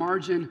rhythm and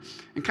margin,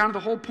 and kind of the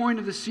whole point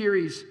of the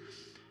series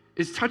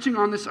is touching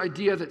on this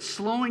idea that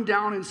slowing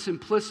down in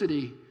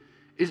simplicity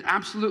is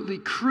absolutely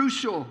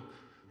crucial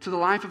to the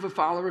life of a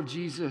follower of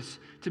Jesus,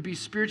 to be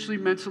spiritually,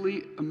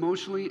 mentally,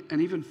 emotionally, and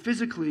even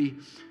physically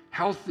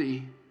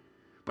healthy.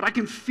 But I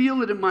can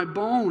feel it in my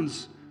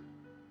bones.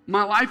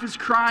 My life is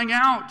crying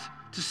out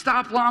to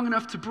stop long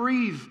enough to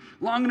breathe,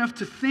 long enough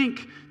to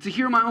think, to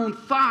hear my own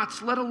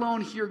thoughts, let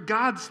alone hear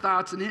God's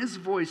thoughts and His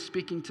voice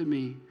speaking to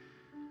me.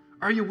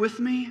 Are you with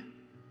me?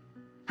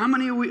 How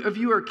many of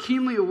you are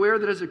keenly aware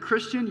that as a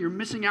Christian, you're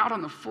missing out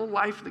on the full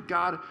life that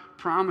God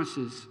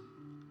promises?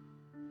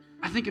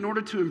 I think in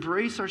order to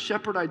embrace our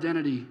shepherd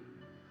identity,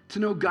 to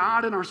know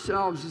God and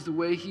ourselves is the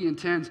way He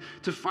intends,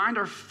 to find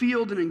our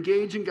field and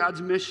engage in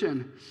God's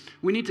mission,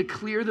 we need to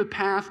clear the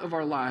path of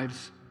our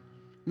lives,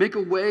 make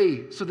a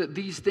way so that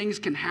these things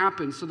can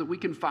happen, so that we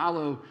can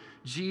follow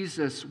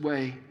Jesus'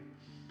 way.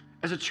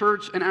 As a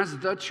church and as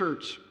the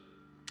church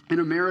in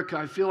America,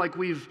 I feel like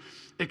we've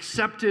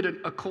accepted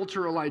a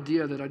cultural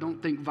idea that I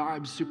don't think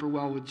vibes super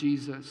well with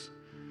Jesus.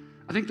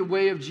 I think the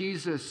way of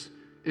Jesus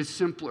is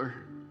simpler.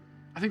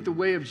 I think the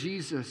way of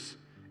Jesus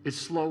is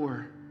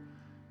slower.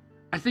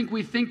 I think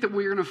we think that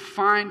we're going to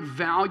find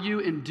value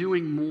in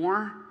doing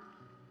more.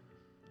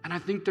 And I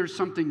think there's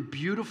something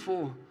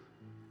beautiful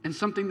and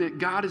something that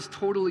God is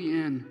totally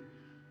in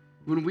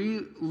when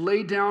we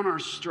lay down our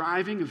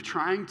striving of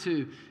trying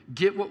to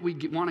get what we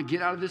want to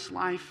get out of this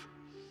life.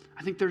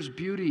 I think there's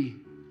beauty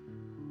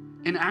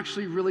in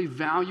actually really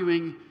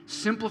valuing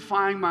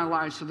simplifying my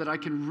life so that I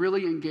can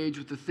really engage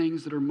with the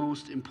things that are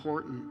most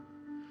important.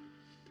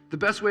 The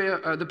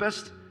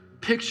best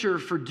picture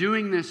for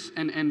doing this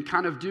and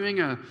kind of doing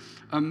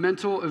a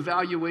mental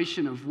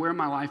evaluation of where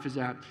my life is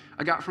at,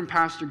 I got from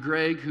Pastor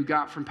Greg, who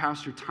got from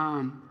Pastor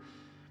Tom.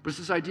 But it's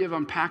this idea of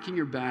unpacking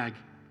your bag.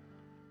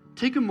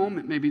 Take a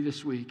moment maybe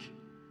this week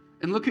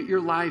and look at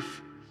your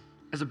life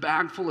as a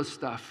bag full of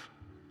stuff.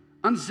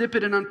 Unzip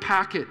it and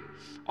unpack it.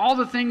 All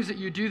the things that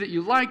you do that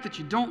you like, that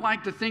you don't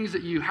like, the things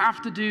that you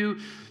have to do,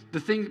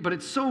 but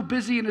it's so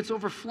busy and it's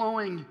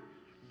overflowing.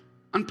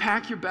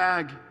 Unpack your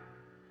bag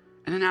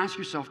and then ask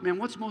yourself, man,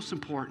 what's most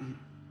important?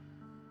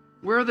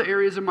 Where are the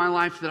areas of my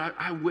life that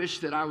I wish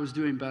that I was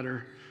doing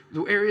better?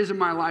 The areas of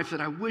my life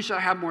that I wish I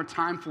had more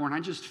time for, and I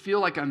just feel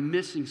like I'm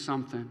missing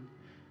something.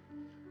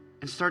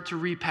 And start to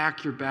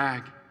repack your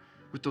bag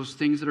with those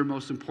things that are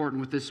most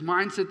important, with this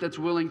mindset that's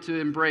willing to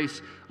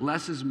embrace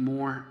less is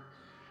more.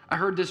 I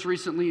heard this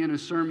recently in a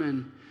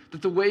sermon,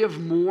 that the way of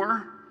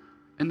more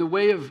and the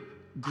way of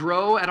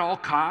grow at all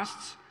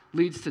costs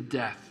leads to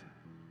death.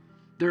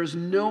 There is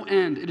no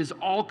end. It is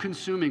all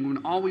consuming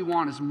when all we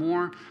want is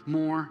more,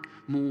 more,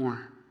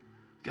 more.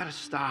 You've got to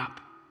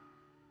stop.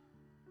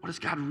 What does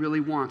God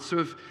really want? So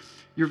if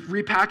you're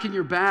repacking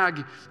your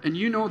bag and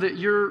you know that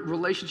your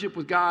relationship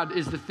with God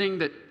is the thing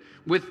that,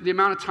 with the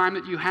amount of time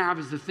that you have,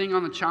 is the thing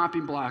on the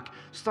chopping block,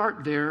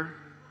 start there.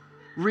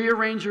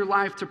 Rearrange your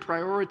life to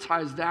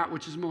prioritize that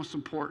which is most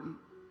important.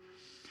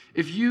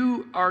 If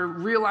you are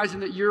realizing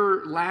that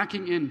you're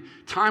lacking in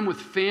time with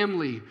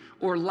family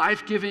or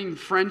life-giving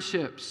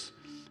friendships,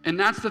 and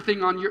that's the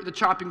thing on the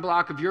chopping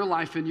block of your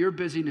life and your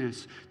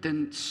busyness,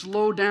 then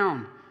slow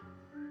down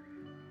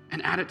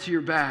and add it to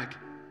your bag.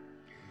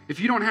 If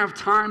you don't have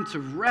time to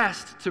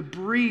rest, to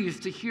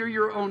breathe, to hear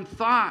your own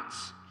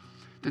thoughts,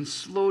 then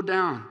slow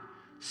down,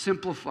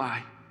 simplify,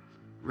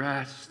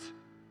 rest.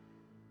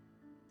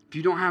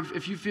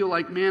 If you feel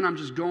like, man, I'm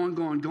just going,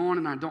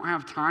 and I don't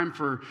have time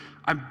for,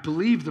 I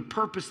believe the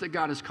purpose that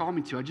God has called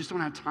me to, I just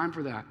don't have time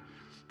for that,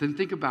 then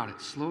think about it.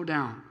 Slow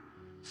down,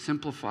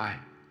 simplify,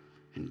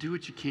 and do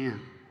what you can.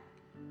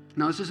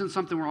 Now, this isn't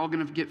something we're all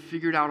going to get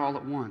figured out all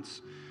at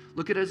once.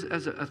 Look at it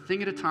as a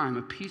thing at a time,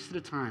 a piece at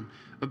a time,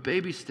 a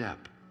baby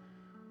step.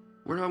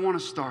 Where do I want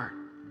to start?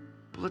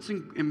 But let's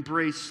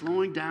embrace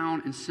slowing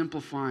down and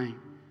simplifying.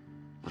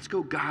 Let's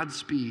go God's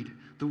speed,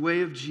 the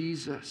way of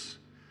Jesus,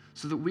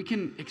 so that we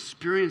can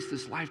experience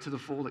this life to the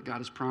full that God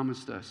has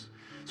promised us.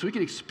 So we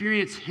can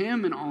experience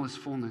Him in all His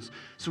fullness.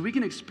 So we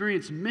can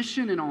experience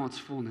mission in all its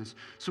fullness.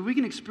 So we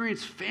can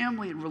experience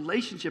family and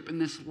relationship in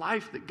this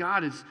life that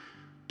God has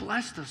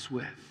blessed us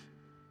with.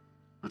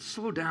 Let's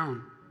slow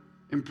down,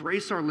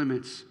 embrace our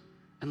limits,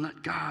 and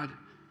let God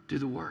do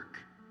the work.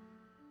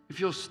 If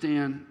you'll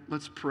stand,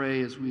 let's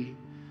pray as we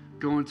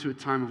go into a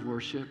time of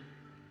worship.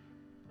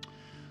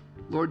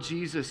 Lord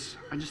Jesus,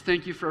 I just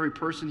thank you for every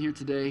person here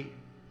today.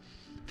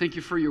 Thank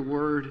you for your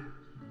word.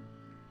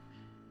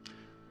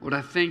 Lord,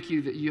 I thank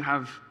you that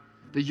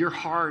your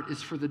heart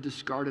is for the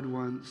discarded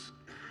ones.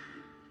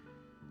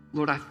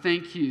 Lord, I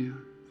thank you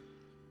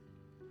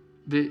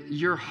that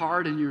your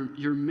heart and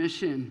your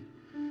mission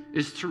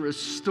is to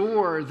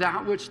restore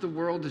that which the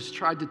world has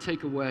tried to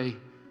take away.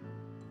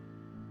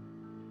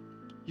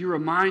 You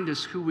remind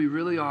us who we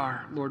really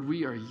are. Lord,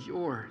 we are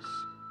yours,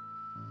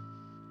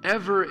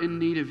 ever in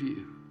need of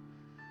you,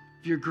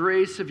 of your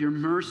grace, of your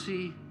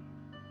mercy,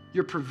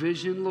 your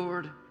provision,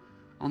 Lord.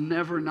 I'll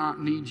never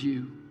not need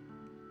you.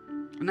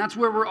 And that's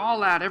where we're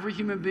all at, every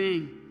human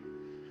being,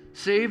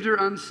 saved or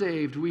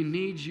unsaved. We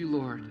need you,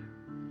 Lord.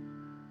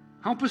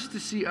 Help us to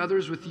see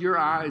others with your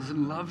eyes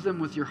and love them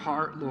with your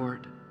heart,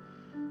 Lord.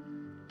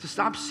 To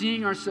stop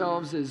seeing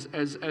ourselves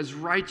as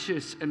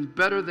righteous and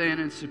better than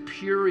and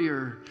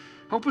superior.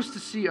 Help us to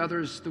see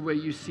others the way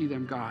you see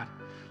them, God.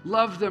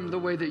 Love them the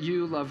way that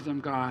you love them,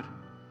 God.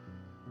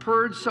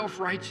 Purge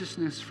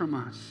self-righteousness from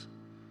us.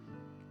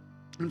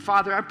 And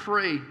Father, I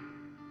pray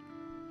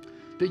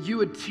that you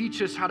would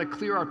teach us how to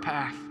clear our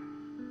path,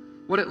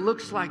 what it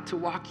looks like to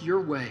walk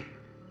your way,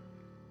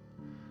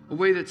 a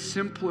way that's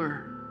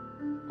simpler,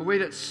 a way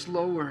that's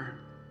slower,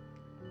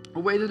 a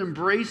way that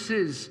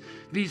embraces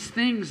these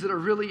things that are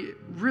really,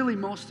 really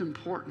most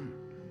important.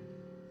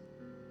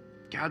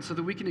 God, so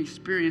that we can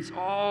experience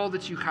all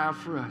that you have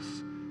for us,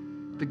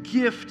 the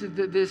gift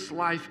that this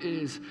life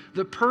is,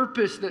 the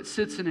purpose that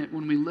sits in it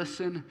when we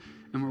listen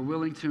and we're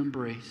willing to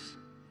embrace.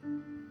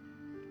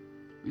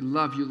 We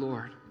love you,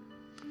 Lord.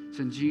 It's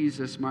in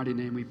Jesus' mighty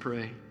name we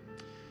pray.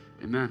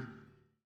 Amen.